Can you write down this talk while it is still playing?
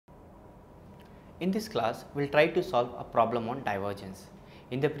In this class, we will try to solve a problem on divergence.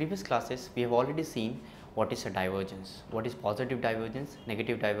 In the previous classes, we have already seen what is a divergence, what is positive divergence,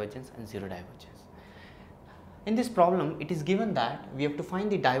 negative divergence and zero divergence. In this problem, it is given that we have to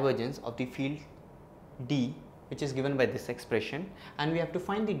find the divergence of the field D, which is given by this expression, and we have to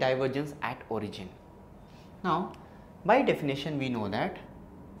find the divergence at origin. Now, by definition, we know that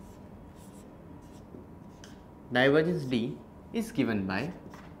divergence D is given by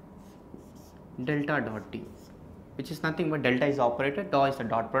delta dot D, which is nothing but delta is the operator, dot is the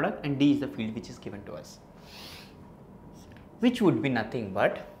dot product and D is the field which is given to us, which would be nothing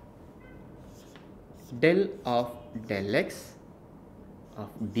but del of del x of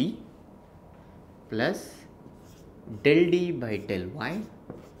D plus del D by del y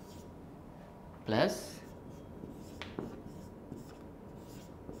plus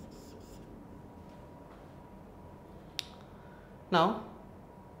now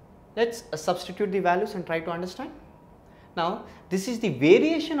let's substitute the values and try to understand. Now this is the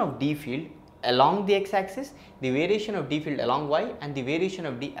variation of D field along the x axis, the variation of D field along y and the variation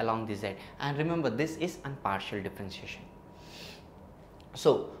of D along the z, and remember this is partial differentiation.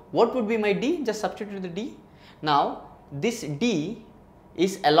 So what would be my D? Just substitute the D. Now this D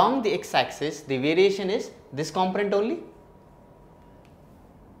is along the x axis, the variation is this component only.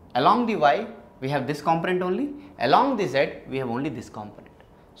 Along the y we have this component only, along the z we have only this component.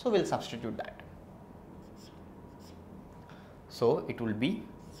 So we will substitute that. So it will be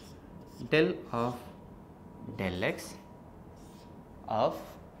del of del x of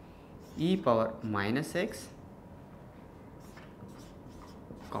e power minus x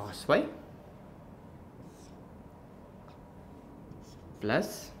cos y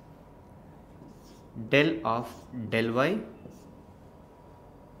plus del of del y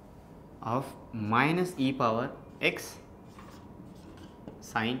of minus e power x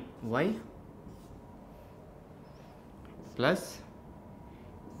sin y plus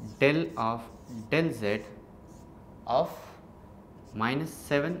del of del z of minus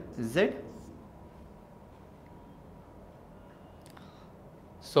 7z.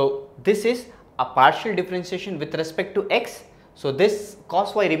 So this is a partial differentiation with respect to x. So this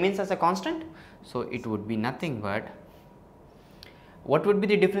cos y remains as a constant. So it would be nothing but, what would be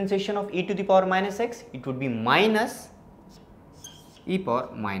the differentiation of e to the power minus x? It would be minus e power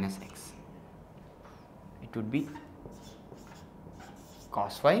minus x. It would be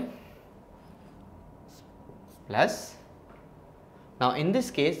cos y plus, now in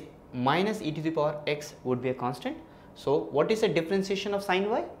this case minus e to the power x would be a constant. So what is the differentiation of sin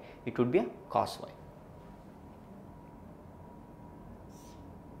y? It would be a cos y.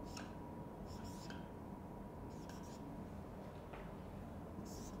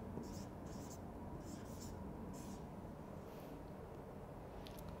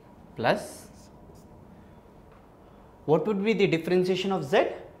 Plus, what would be the differentiation of z?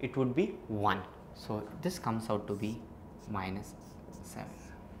 It would be 1. So this comes out to be minus 7.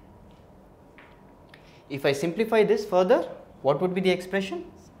 If I simplify this further, what would be the expression?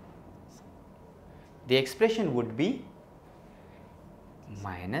 The expression would be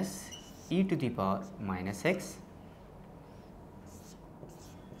minus e to the power minus x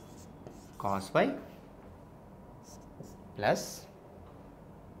cos y plus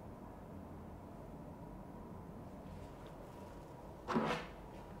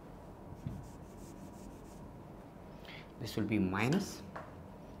this will be minus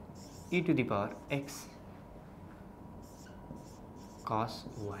e to the power x cos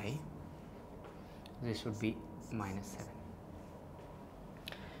y, this would be minus 7.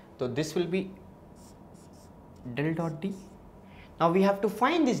 So this will be del dot D. Now we have to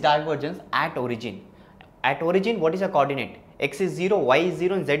find this divergence at origin. At origin, what is a coordinate? X is 0, y is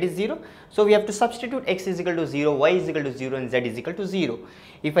 0 and z is 0. So we have to substitute x is equal to 0, y is equal to 0 and z is equal to 0.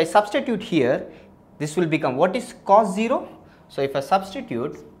 If I substitute here, this will become, what is cos 0? So if I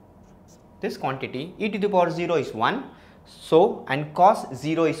substitute this quantity, e to the power 0 is 1, so and cos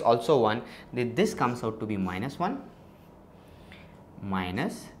 0 is also 1, then this comes out to be minus 1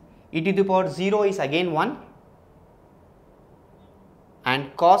 minus e to the power 0 is again 1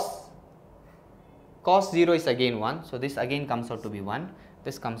 and cos 0 is again 1, so this again comes out to be 1,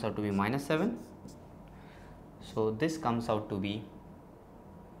 this comes out to be minus 7, so this comes out to be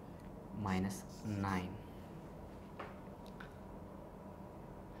minus 9.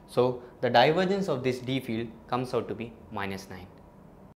 So the divergence of this D field comes out to be minus 9.